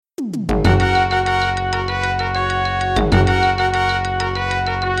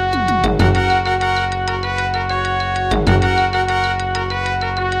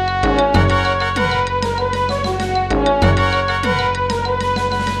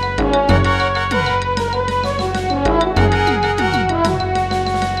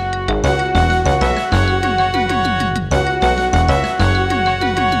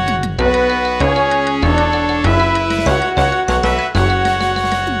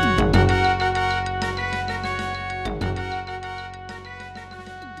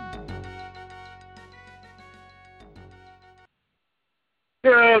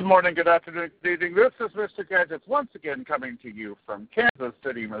morning, good afternoon, good evening. This is Mr. Gadgets once again coming to you from Kansas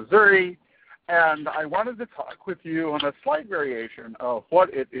City, Missouri. And I wanted to talk with you on a slight variation of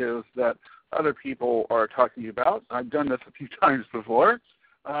what it is that other people are talking about. I've done this a few times before.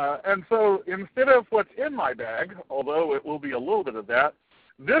 And so instead of what's in my bag, although it will be a little bit of that,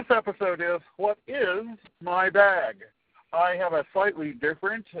 this episode is what is my bag. I have a slightly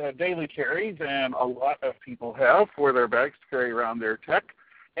different daily carry than a lot of people have for their bags to carry around their tech.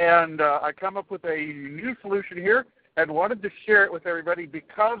 And I come up with a new solution here and wanted to share it with everybody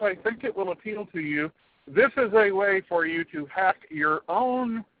because I think it will appeal to you. This is a way for you to hack your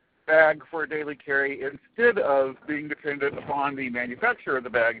own bag for a daily carry instead of being dependent upon the manufacturer of the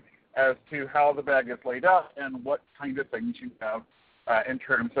bag as to how the bag is laid out and what kind of things you have in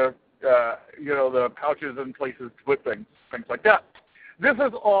terms of, the pouches and places to put things like that. This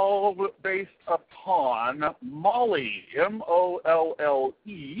is all based upon MOLLE,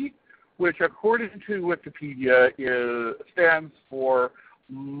 M-O-L-L-E, which according to Wikipedia stands for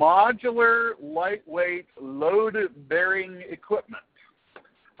Modular Lightweight Load-Bearing Equipment.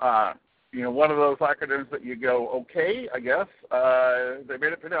 One of those acronyms that you go, okay, I guess. They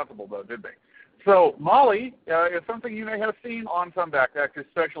made it pronounceable, though, did they? So MOLLE is something you may have seen on some backpacks,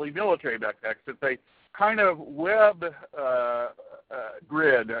 especially military backpacks. It's a kind of web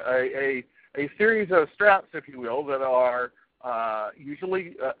grid, a series of straps, if you will, that are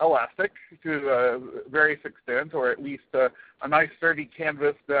usually elastic to various extent, or at least a nice sturdy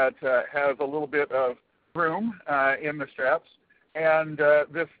canvas that has a little bit of room in the straps. And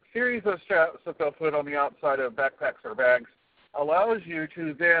this series of straps that they'll put on the outside of backpacks or bags allows you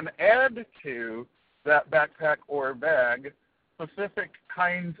to then add to that backpack or bag specific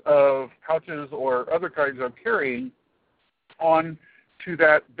kinds of pouches or other kinds of carrying on to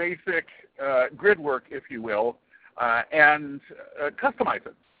that basic grid work, if you will, and customize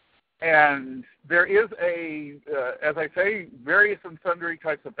it. And there is as I say, various and sundry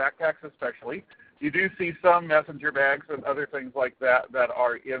types of backpacks especially. You do see some messenger bags and other things like that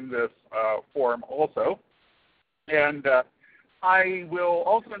are in this form also. And I will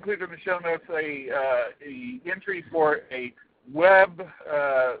also include in the show notes a entry for a web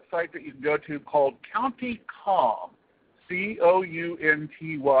site that you can go to called CountyComm,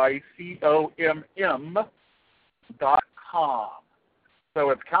 CountyComm.com. So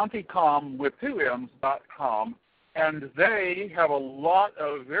it's CountyComm with two M's.com, and they have a lot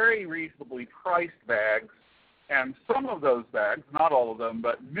of very reasonably priced bags, and some of those bags, not all of them,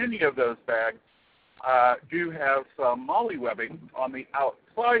 but many of those bags do have some MOLLE webbing on the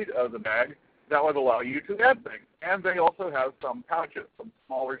outside of the bag that would allow you to add things. And they also have some pouches, some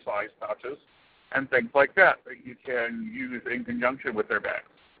smaller size pouches and things like that you can use in conjunction with their bags.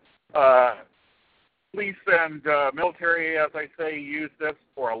 Police and military, as I say, use this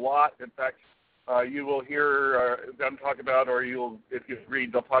for a lot. In fact, you will hear them talk about, or if you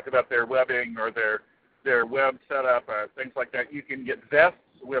read, they'll talk about their webbing or their web setup, things like that. You can get vests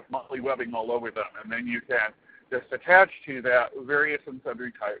with MOLLE webbing all over them, and then you can just attach to that various and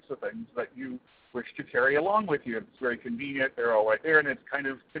sundry types of things that you wish to carry along with you. It's very convenient. They're all right there, and it's kind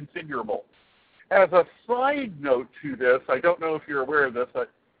of configurable. As a side note to this, I don't know if you're aware of this, but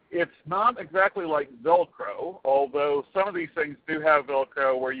it's not exactly like Velcro, although some of these things do have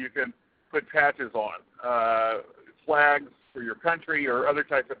Velcro where you can put patches on, flags for your country or other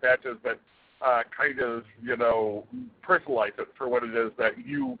types of patches that kind of, personalize it for what it is that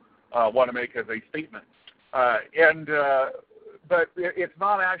you want to make as a statement. But it's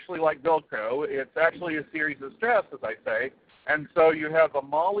not actually like Velcro. It's actually a series of straps, as I say. And so you have the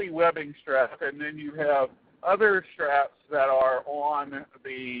MOLLE webbing strap, and then you have other straps that are on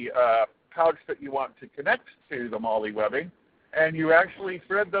the pouch that you want to connect to the MOLLE webbing. And you actually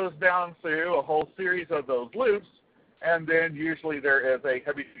thread those down through a whole series of those loops. And then usually there is a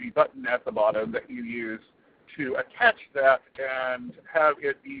heavy-duty button at the bottom that you use to attach that and have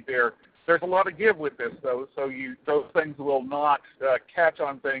it be there. There's a lot of give with this, though, so those things will not catch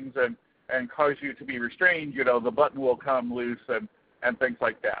on things and cause you to be restrained. The button will come loose and things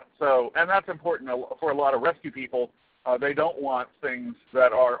like that. So, and that's important for a lot of rescue people. They don't want things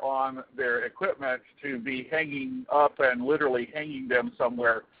that are on their equipment to be hanging up and literally hanging them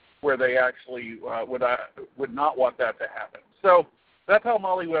somewhere where they actually would not want that to happen. So that's how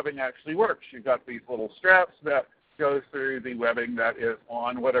MOLLE webbing actually works. You've got these little straps that goes through the webbing that is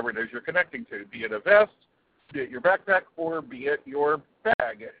on whatever it is you're connecting to, be it a vest, be it your backpack, or be it your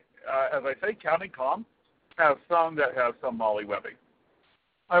bag. As I say, CountyComm has some that have some MOLLE webbing.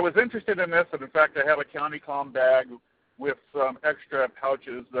 I was interested in this, and in fact, I have a CountyComm bag with some extra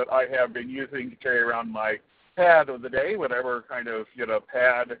pouches that I have been using to carry around my pad of the day, whatever kind of,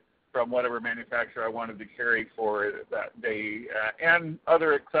 pad from whatever manufacturer I wanted to carry for that day, and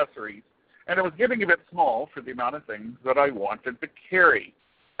other accessories. And it was getting a bit small for the amount of things that I wanted to carry.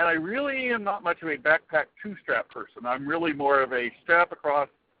 And I really am not much of a backpack two-strap person. I'm really more of a strap across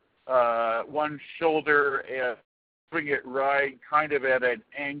one shoulder and bring it right kind of at an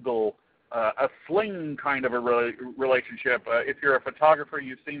angle, a sling kind of a relationship. If you're a photographer,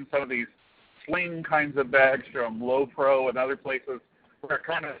 you've seen some of these sling kinds of bags from Low Pro and other places where it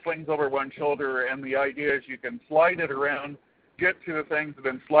kind of slings over one shoulder, and the idea is you can slide it around, get to the things, and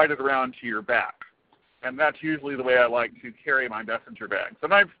then slide it around to your back. And that's usually the way I like to carry my messenger bags.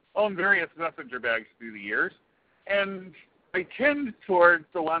 And I've owned various messenger bags through the years, and I tend towards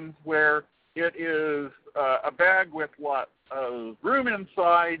the ones where it is a bag with lots of room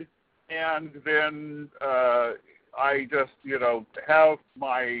inside, and then I just, have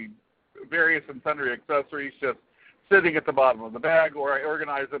my various and sundry accessories just sitting at the bottom of the bag, or I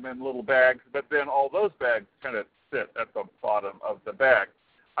organize them in little bags, but then all those bags kind of sit at the bottom of the bag.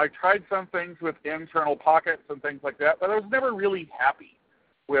 I tried some things with internal pockets and things like that, but I was never really happy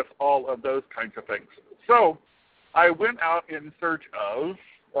with all of those kinds of things. So I went out in search of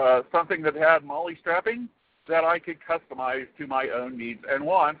something that had MOLLE strapping that I could customize to my own needs and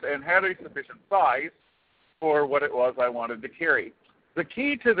wants and had a sufficient size for what it was I wanted to carry. The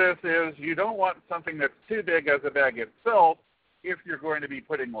key to this is you don't want something that's too big as a bag itself if you're going to be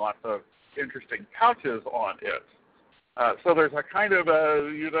putting lots of interesting pouches on it. So there's a kind of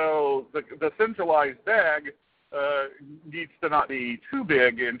the centralized bag needs to not be too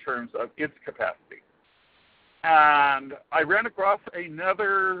big in terms of its capacity. And I ran across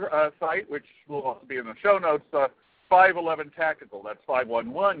another site, which will also be in the show notes, 511 Tactical. That's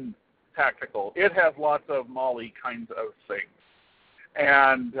 511 Tactical. It has lots of MOLLE kinds of things.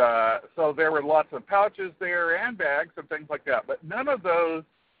 And so there were lots of pouches there and bags and things like that. But none of those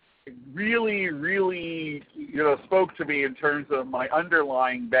really, spoke to me in terms of my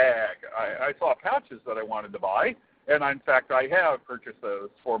underlying bag. I saw pouches that I wanted to buy, and in fact I have purchased those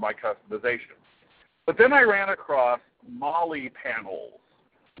for my customization. But then I ran across MOLLE panels,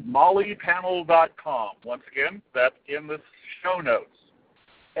 MOLLEpanel.com. Once again, that's in the show notes.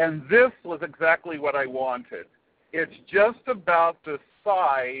 And this was exactly what I wanted. It's just about the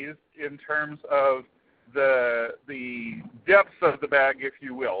size in terms of the depth of the bag, if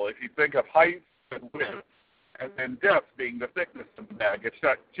you will. If you think of height and width, and then depth being the thickness of the bag, it's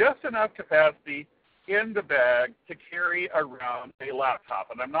got just enough capacity in the bag to carry around a laptop.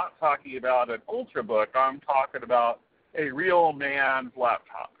 And I'm not talking about an Ultrabook. I'm talking about a real man's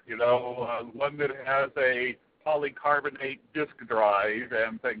laptop, one that has a polycarbonate disk drive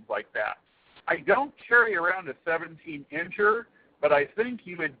and things like that. I don't carry around a 17-incher, but I think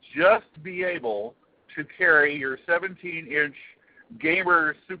you would just be able to carry your 17-inch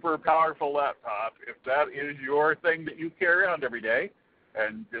gamer super powerful laptop if that is your thing that you carry around every day.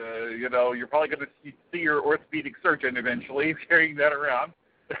 And, you're probably going to see your orthopedic surgeon eventually carrying that around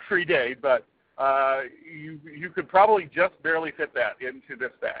every day. But you could probably just barely fit that into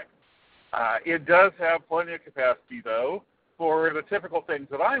this bag. It does have plenty of capacity, though, for the typical things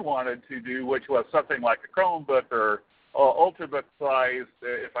that I wanted to do, which was something like a Chromebook or Ultrabook size.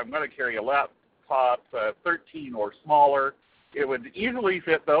 If I'm going to carry a laptop 13 or smaller, it would easily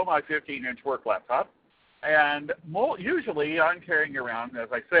fit, though, my 15-inch work laptop. And usually I'm carrying around, as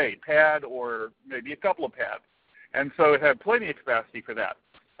I say, pad or maybe a couple of pads. And so it had plenty of capacity for that.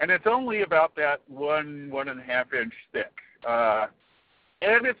 And it's only about that 1.5 inch thick.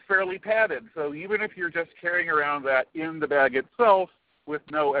 And it's fairly padded. So even if you're just carrying around that in the bag itself with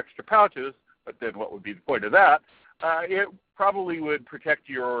no extra pouches, but then what would be the point of that? It probably would protect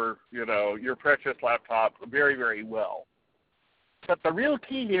your precious laptop very, very well. But the real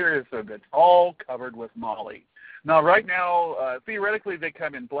key here is that it's all covered with MOLLE. Now, right now, theoretically, they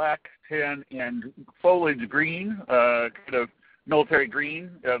come in black, tan, and foliage green, kind of military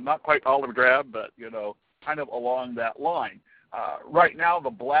green, not quite olive drab, but, kind of along that line. Right now, the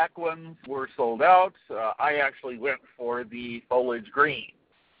black ones were sold out. I actually went for the foliage green.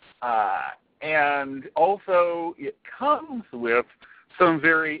 And also, it comes with some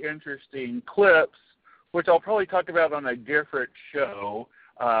very interesting clips, which I'll probably talk about on a different show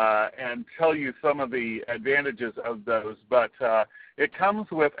and tell you some of the advantages of those. But it comes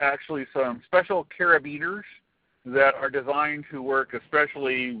with actually some special carabiners that are designed to work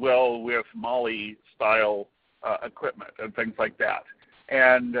especially well with MOLLE-style equipment and things like that.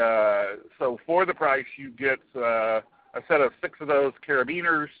 And so for the price, you get a set of 6 of those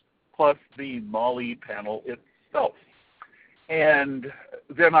carabiners plus the MOLLE panel itself. And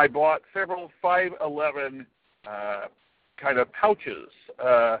then I bought several 511 kind of pouches.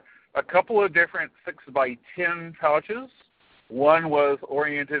 A couple of different 6x10 pouches. One was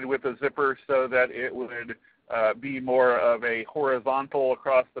oriented with a zipper so that it would be more of a horizontal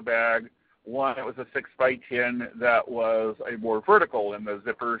across the bag. One, it was a 6x10 that was a more vertical, and the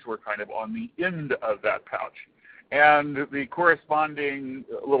zippers were kind of on the end of that pouch. And the corresponding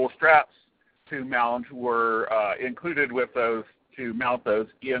little straps to mount were included with those to mount those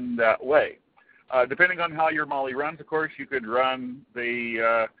in that way. Depending on how your Molly runs, of course, you could run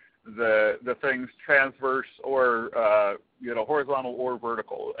the things transverse or horizontal or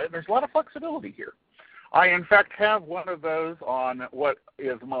vertical. And there's a lot of flexibility here. I, in fact, have one of those on what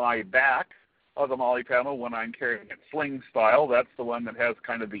is my back of the Molly panel when I'm carrying it sling style. That's the one that has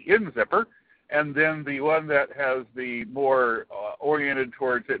kind of the end zipper. And then the one that has the more oriented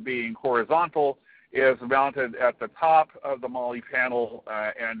towards it being horizontal is mounted at the top of the Molly panel,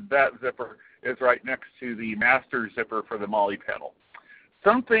 and that zipper is right next to the master zipper for the Molly panel.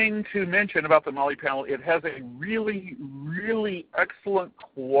 Something to mention about the Molly panel, it has a really, really excellent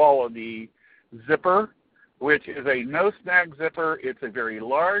quality zipper, which is a no-snag zipper. It's a very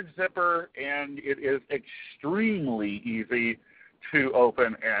large zipper, and it is extremely easy to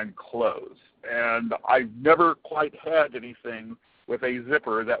open and close. And I've never quite had anything with a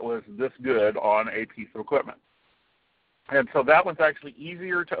zipper that was this good on a piece of equipment. And so that one's actually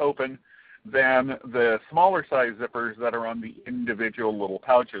easier to open than the smaller size zippers that are on the individual little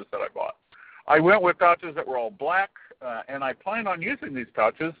pouches that I bought. I went with pouches that were all black, and I plan on using these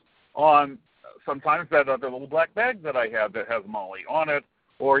pouches on sometimes that other little black bag that I have that has Molly on it,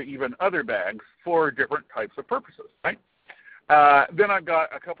 or even other bags for different types of purposes, right? Then I've got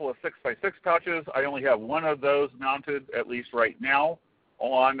a couple of 6x6 pouches. I only have one of those mounted, at least right now,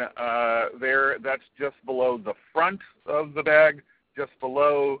 on there. That's just below the front of the bag, just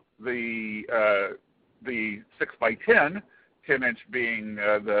below the 6x10, 10-inch being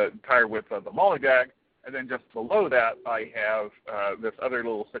the entire width of the Molly bag. And then just below that, I have this other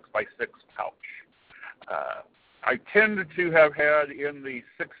little 6x6 pouch. I tend to have had in the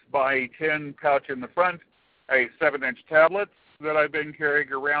 6x10 pouch in the front a 7-inch tablet that I've been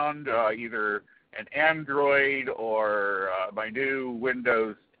carrying around, either an Android or my new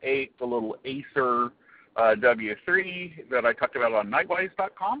Windows 8, the little Acer W3 that I talked about on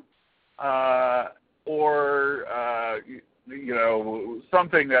Nightwise.com, or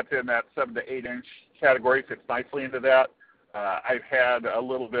something that's in that 7 to 8-inch category, fits nicely into that. I've had a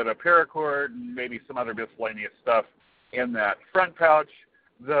little bit of paracord and maybe some other miscellaneous stuff in that front pouch.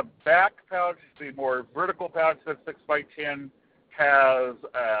 The back pouch, the more vertical pouch that's 6x10, has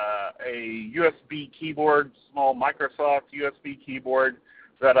a USB keyboard, small Microsoft USB keyboard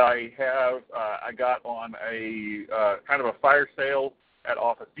that I have. I got on a kind of a fire sale at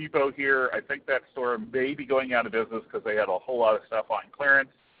Office Depot here. I think that store may be going out of business because they had a whole lot of stuff on clearance.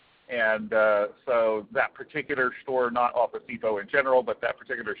 And so that particular store, not Office Depot in general, but that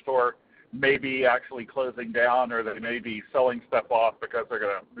particular store may be actually closing down, or they may be selling stuff off because they're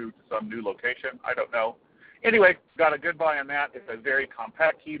going to move to some new location. I don't know. Anyway, got a good buy on that. It's a very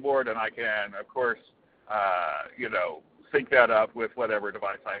compact keyboard, and I can, of course, sync that up with whatever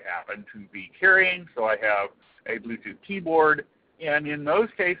device I happen to be carrying. So I have a Bluetooth keyboard. And in those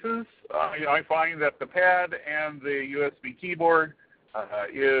cases, I find that the pad and the USB keyboard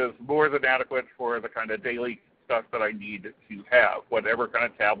is more than adequate for the kind of daily stuff that I need to have, whatever kind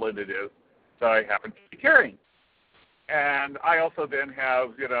of tablet it is that I happen to be carrying. And I also then have,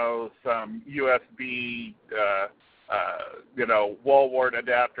 some USB, wall wart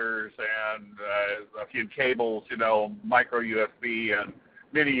adapters and a few cables, micro USB and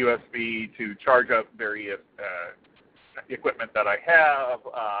mini USB to charge up various equipment that I have,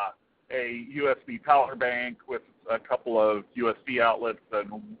 a USB power bank with a couple of USB outlets,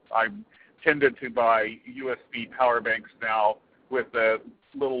 and I'm tended to buy USB power banks now with a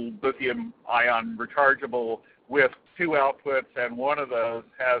little lithium-ion rechargeable with 2 outputs, and one of those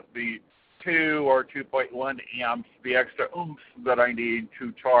has the 2 or 2.1 amps, the extra oomph that I need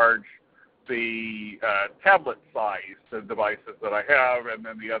to charge the tablet-sized devices that I have, and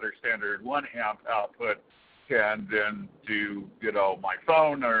then the other standard 1 amp output can then do, my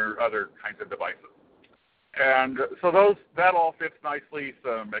phone or other kinds of devices. And so that all fits nicely.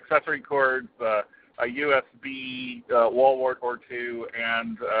 Some accessory cords, a USB wall wart or 2,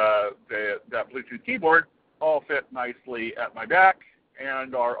 and that Bluetooth keyboard all fit nicely at my back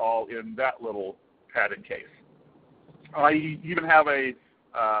and are all in that little padded case. I even have a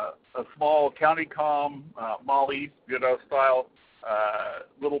small county comm Molly, style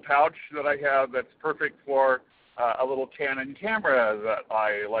little pouch that I have that's perfect for a little Canon camera that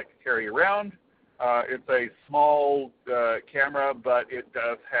I like to carry around. It's a small camera, but it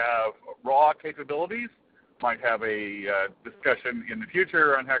does have RAW capabilities. Might have a discussion in the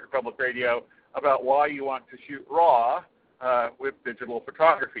future on Hacker Public Radio about why you want to shoot RAW with digital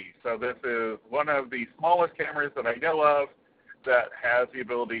photography. So this is one of the smallest cameras that I know of that has the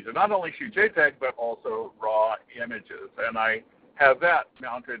ability to not only shoot JPEG, but also RAW images. And I have that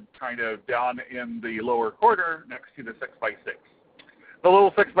mounted kind of down in the lower corner next to the 6x6. The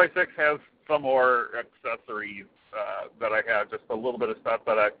little 6x6 has some more accessories that I have, just a little bit of stuff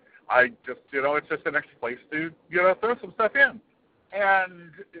that I just, it's just an extra place to, throw some stuff in.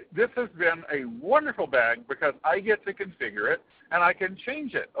 And this has been a wonderful bag because I get to configure it and I can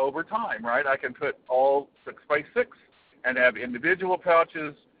change it over time, right? I can put all 6x6 and have individual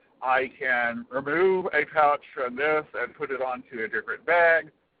pouches. I can remove a pouch from this and put it onto a different bag,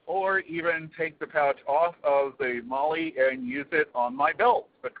 or even take the pouch off of the MOLLE and use it on my belt,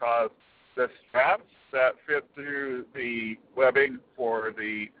 because the straps that fit through the webbing for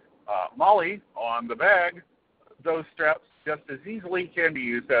the MOLLE on the bag, those straps just as easily can be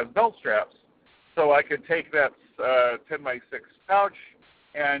used as belt straps. So I could take that 10x6 pouch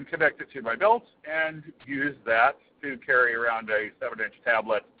and connect it to my belt and use that to carry around a 7-inch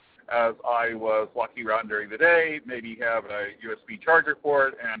tablet as I was walking around during the day, maybe have a USB charger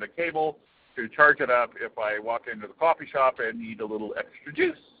port and a cable to charge it up if I walk into the coffee shop and need a little extra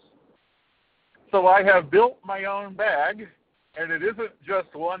juice. So I have built my own bag, and it isn't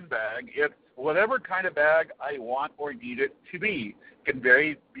just one bag. It's whatever kind of bag I want or need it to be. It can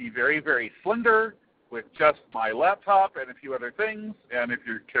be very, very slender with just my laptop and a few other things. And if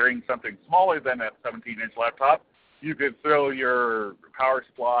you're carrying something smaller than that 17-inch laptop, you could throw your power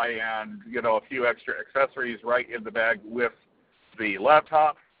supply and, a few extra accessories right in the bag with the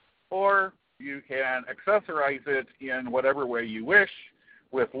laptop. Or you can accessorize it in whatever way you wish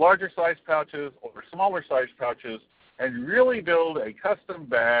with larger size pouches or smaller size pouches, and really build a custom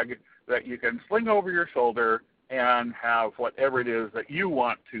bag that you can sling over your shoulder and have whatever it is that you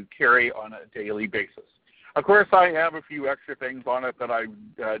want to carry on a daily basis. Of course, I have a few extra things on it that I've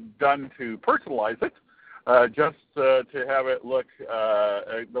done to personalize it, just to have it look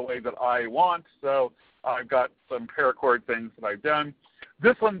the way that I want. So I've got some paracord things that I've done.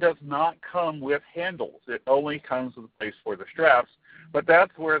 This one does not come with handles. It only comes with a place for the straps, but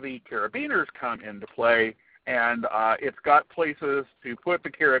that's where the carabiners come into play. And it's got places to put the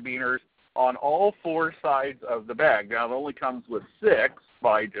carabiners on all 4 sides of the bag. Now, it only comes with 6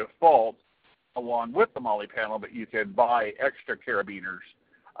 by default, along with the MOLLE panel, but you can buy extra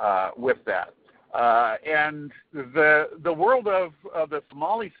carabiners with that. And the world of this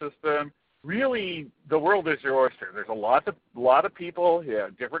MOLLE system, really, the world is your oyster. There's a lot of people,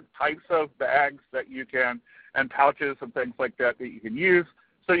 different types of bags that you can, and pouches and things like that you can use.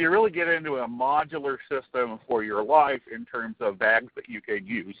 So you really get into a modular system for your life in terms of bags that you can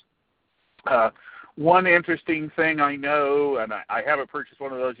use. One interesting thing I know, and I haven't purchased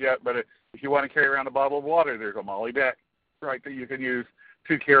one of those yet, but if you want to carry around a bottle of water, there's a MOLLE bag, right, that you can use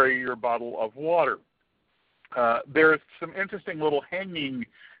to carry your bottle of water. There's some interesting little hanging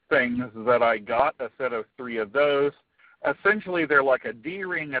things that I got, a set of 3 of those. Essentially, they're like a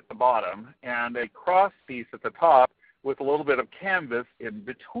D-ring at the bottom and a cross piece at the top with a little bit of canvas in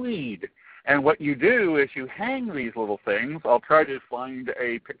between. And what you do is you hang these little things. I'll try to find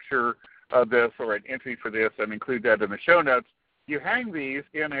a picture of this or an entry for this and include that in the show notes. You hang these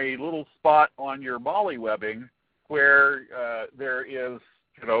in a little spot on your MOLLE webbing where there is,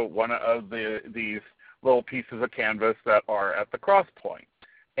 one of these little pieces of canvas that are at the cross point.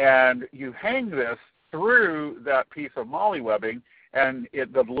 And you hang this through that piece of MOLLE webbing, and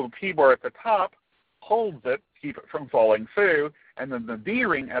the little T-bar at the top holds it, keep it from falling through, and then the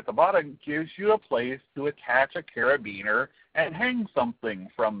D-ring at the bottom gives you a place to attach a carabiner and hang something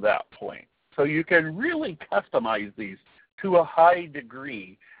from that point. So you can really customize these to a high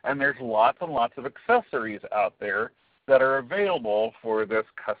degree, and there's lots and lots of accessories out there that are available for this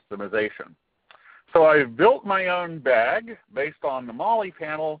customization. So I've built my own bag based on the MOLLE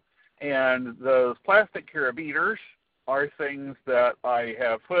panel, and those plastic carabiners are things that I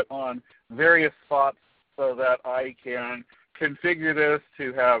have put on various spots so that I can configure this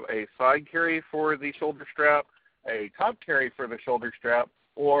to have a side carry for the shoulder strap, a top carry for the shoulder strap,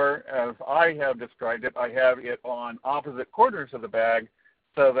 or as I have described it, I have it on opposite corners of the bag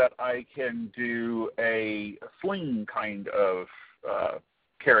so that I can do a sling kind of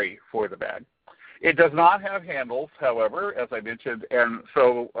carry for the bag. It does not have handles, however, as I mentioned, and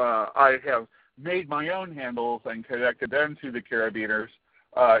so I have made my own handles and connected them to the carabiners,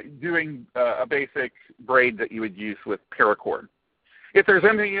 doing a basic braid that you would use with paracord. if there's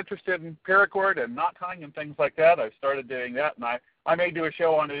anything interested in paracord and knot tying and things like that, I've started doing that, and I may do a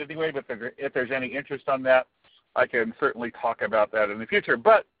show on it anyway, but if there's any interest on that, I can certainly talk about that in the future.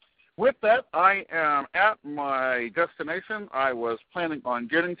 But with that, I am at my destination I was planning on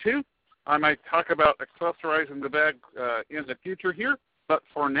getting to. I might talk about accessorizing the bag in the future here, but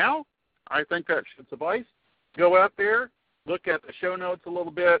for now, I think that should suffice. Go out there, look at the show notes a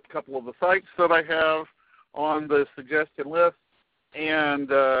little bit, a couple of the sites that I have on the suggestion list, and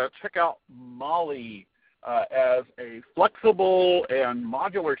check out Molly as a flexible and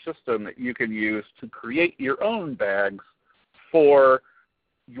modular system that you can use to create your own bags for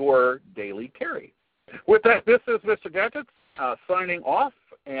your daily carry. With that, this is Mr. Gadgets signing off,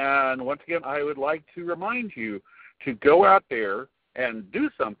 and once again, I would like to remind you to go out there and do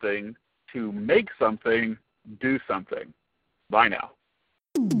something to make something do something. Bye now.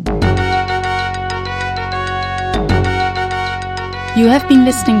 You have been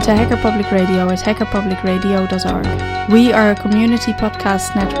listening to Hacker Public Radio at hackerpublicradio.org. We are a community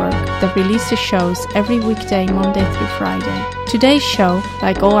podcast network that releases shows every weekday, Monday through Friday. Today's show,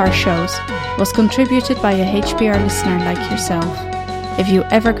 like all our shows, was contributed by a HPR listener like yourself. If you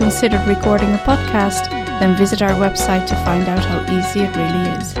ever considered recording a podcast, then visit our website to find out how easy it really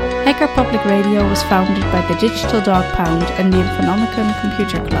is. Hacker Public Radio was founded by the Digital Dog Pound and the Infonomicon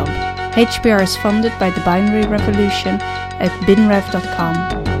Computer Club. HPR is funded by the Binary Revolution at binrev.com.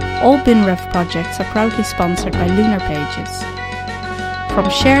 All BinRev projects are proudly sponsored by Lunar Pages. From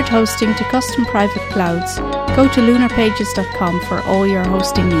shared hosting to custom private clouds, go to lunarpages.com for all your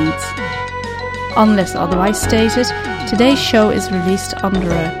hosting needs. Unless otherwise stated, today's show is released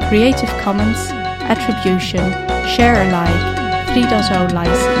under a Creative Commons Attribution Share Alike 3.0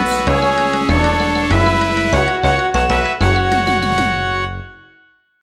 license.